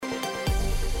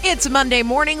It's Monday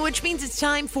morning, which means it's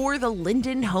time for the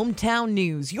Linden Hometown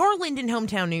News. Your Linden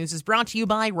Hometown News is brought to you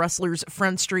by Rustler's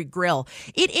Front Street Grill.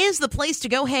 It is the place to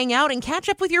go hang out and catch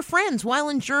up with your friends while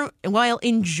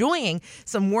enjoying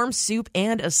some warm soup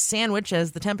and a sandwich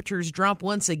as the temperatures drop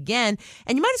once again.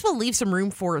 And you might as well leave some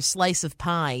room for a slice of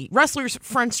pie. Rustler's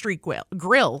Front Street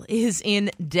Grill is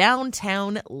in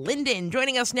downtown Linden.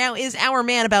 Joining us now is our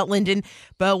man about Linden,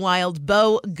 Bo Wild.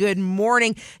 Bo, good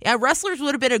morning. Rustlers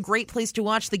would have been a great place to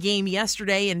watch the game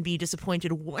yesterday and be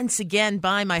disappointed once again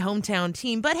by my hometown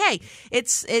team. But hey,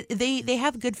 they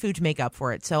have good food to make up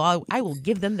for it, so I will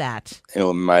give them that. It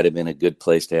might have been a good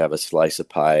place to have a slice of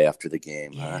pie after the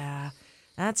game. Yeah,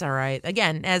 that's all right.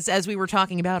 Again, as we were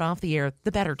talking about off the air,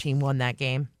 the better team won that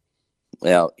game.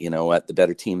 Well, you know what? The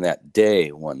better team that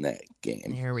day won that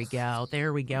game. There we go.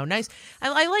 Nice.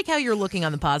 I like how you're looking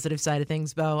on the positive side of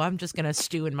things, Bo. I'm just going to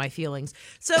stew in my feelings.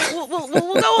 So we'll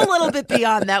go a little bit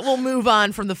beyond that. We'll move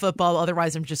on from the football.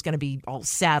 Otherwise, I'm just going to be all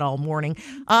sad all morning.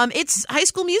 It's high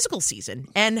school musical season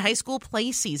and high school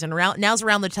play season. Now's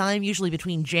around the time, usually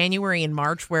between January and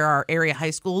March, where our area high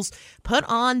schools put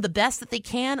on the best that they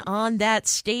can on that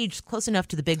stage, close enough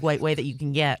to the Big White Way that you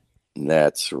can get.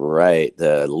 That's right.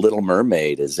 The Little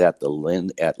Mermaid is at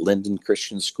Linden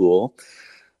Christian School.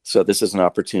 So this is an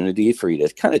opportunity for you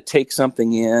to kind of take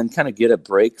something in, kind of get a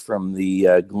break from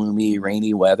the gloomy,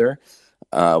 rainy weather,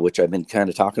 which I've been kind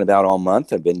of talking about all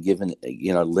month. I've been giving,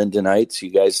 Lindenites, you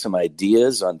guys some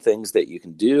ideas on things that you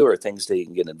can do or things that you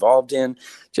can get involved in.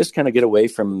 Just kind of get away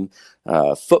from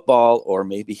football, or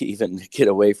maybe even get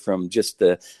away from just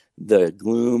the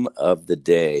gloom of the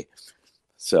day.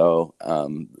 So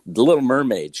The Little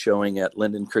Mermaid showing at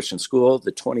Linden Christian School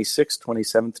the 26th,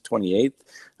 27th,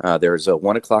 28th. There's a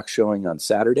 1 o'clock showing on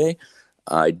Saturday.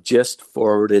 I just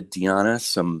forwarded Deanna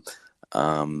some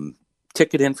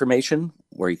ticket information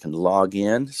where you can log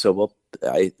in. So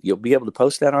you'll be able to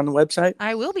post that on the website?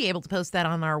 I will be able to post that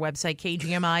on our website,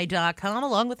 kgmi.com,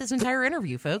 along with this entire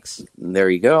interview, folks. There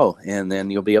you go. And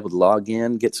then you'll be able to log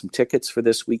in, get some tickets for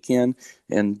this weekend,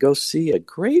 and go see a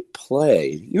great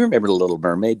play. You remember The Little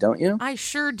Mermaid, don't you? I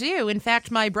sure do. In fact,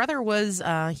 my brother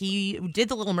he did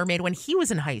The Little Mermaid when he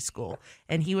was in high school,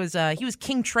 and he was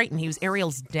King Triton. He was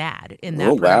Ariel's dad in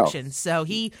that production. Wow. So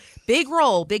big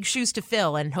role, big shoes to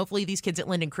fill, and hopefully these kids at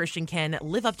Linden Christian can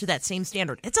live up to that same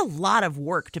standard. It's a lot of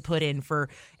work to put in for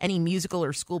any musical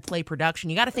or school play production.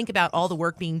 You got to think about all the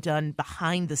work being done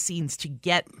behind the scenes to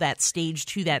get that stage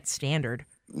to that standard.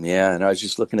 Yeah, and I was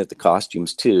just looking at the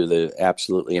costumes too. They're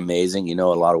absolutely amazing. A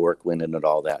lot of work went into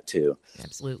all that too.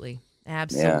 Absolutely.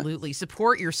 Yeah.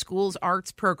 Support your school's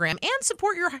arts program and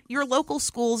support your local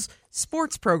school's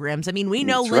sports programs. I mean, we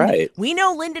know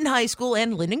Linden High School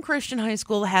and Linden Christian High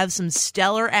School have some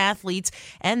stellar athletes,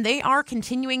 and they are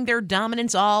continuing their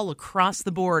dominance all across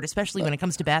the board, especially when it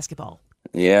comes to basketball.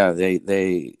 Yeah,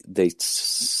 they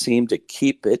seem to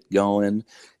keep it going,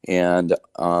 and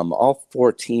all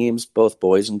four teams, both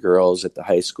boys and girls at the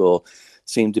high school,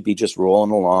 seem to be just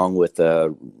rolling along with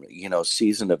a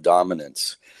season of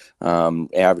dominance.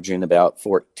 Averaging about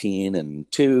 14-2,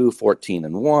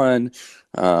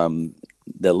 14-1.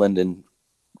 The Linden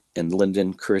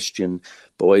Christian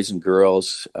boys and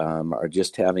girls are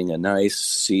just having a nice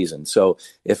season. So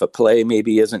if a play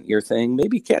maybe isn't your thing,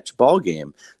 maybe catch a ball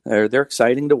game. They're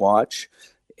exciting to watch,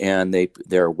 and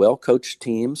they're well-coached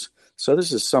teams. So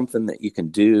this is something that you can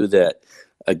do that,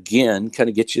 again, kind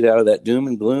of get you out of that doom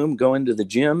and gloom, go into the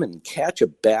gym and catch a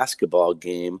basketball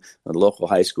game at a local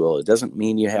high school. It doesn't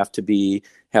mean you have to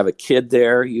have a kid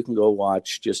there. You can go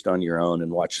watch just on your own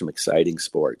and watch some exciting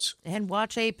sports. And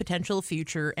watch a potential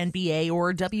future NBA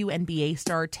or WNBA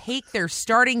star take their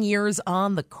starting years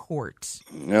on the court.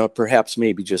 Perhaps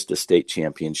maybe just a state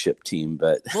championship team,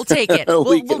 but we'll take it.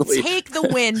 We'll take the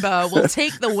win, Bo. We'll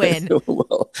take the win.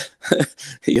 Well,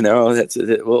 that's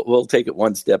it. We'll take it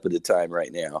one step at a time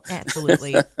right now.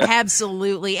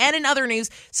 Absolutely. And in other news,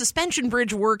 suspension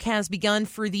bridge work has begun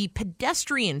for the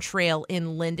pedestrian trail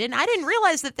in Linden. I didn't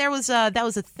realize that that was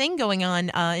a thing going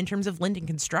on in terms of Linden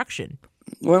construction.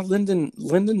 Well,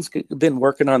 Linden's been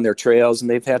working on their trails, and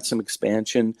they've had some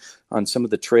expansion on some of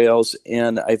the trails.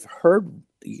 And I've heard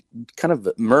kind of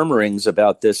murmurings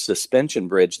about this suspension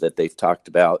bridge that they've talked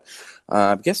about.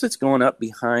 I guess it's going up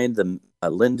behind the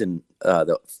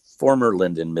the former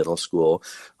Linden Middle School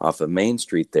off of Main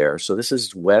Street there. So this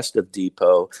is west of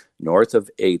Depot, north of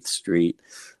 8th Street,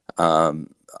 on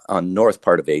north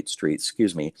part of 8th Street,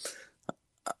 excuse me.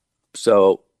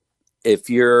 So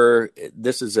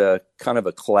this is a kind of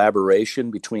a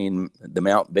collaboration between the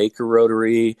Mount Baker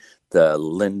Rotary, the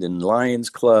Linden Lions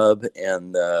Club,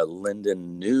 and the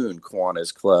Linden Noon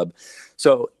Kiwanis Club.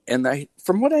 So,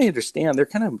 from what I understand, they're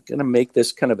kind of going to make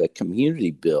this kind of a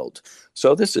community build.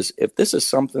 So if this is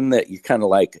something that you kind of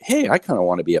like, hey, I kind of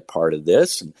want to be a part of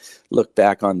this, and look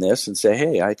back on this and say,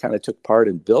 hey, I kind of took part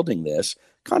in building this,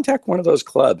 contact one of those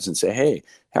clubs and say, hey,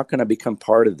 how can I become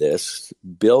part of this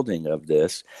building of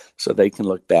this, so they can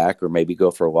look back or maybe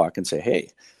go for a walk and say,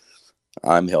 hey,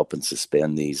 I'm helping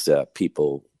suspend these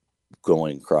people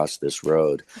going across this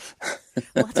road.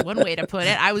 Well, that's one way to put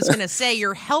it. I was going to say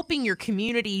you're helping your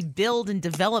community build and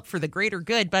develop for the greater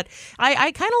good, but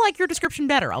I kind of like your description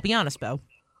better. I'll be honest, Bo.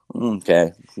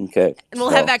 Okay. And we'll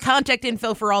have that contact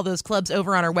info for all those clubs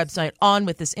over on our website, On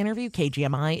With This Interview,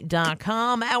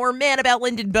 KGMI.com. Our man about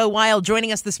Linden, Bo Wild,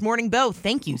 joining us this morning. Bo,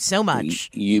 thank you so much.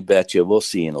 You betcha. We'll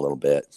see you in a little bit.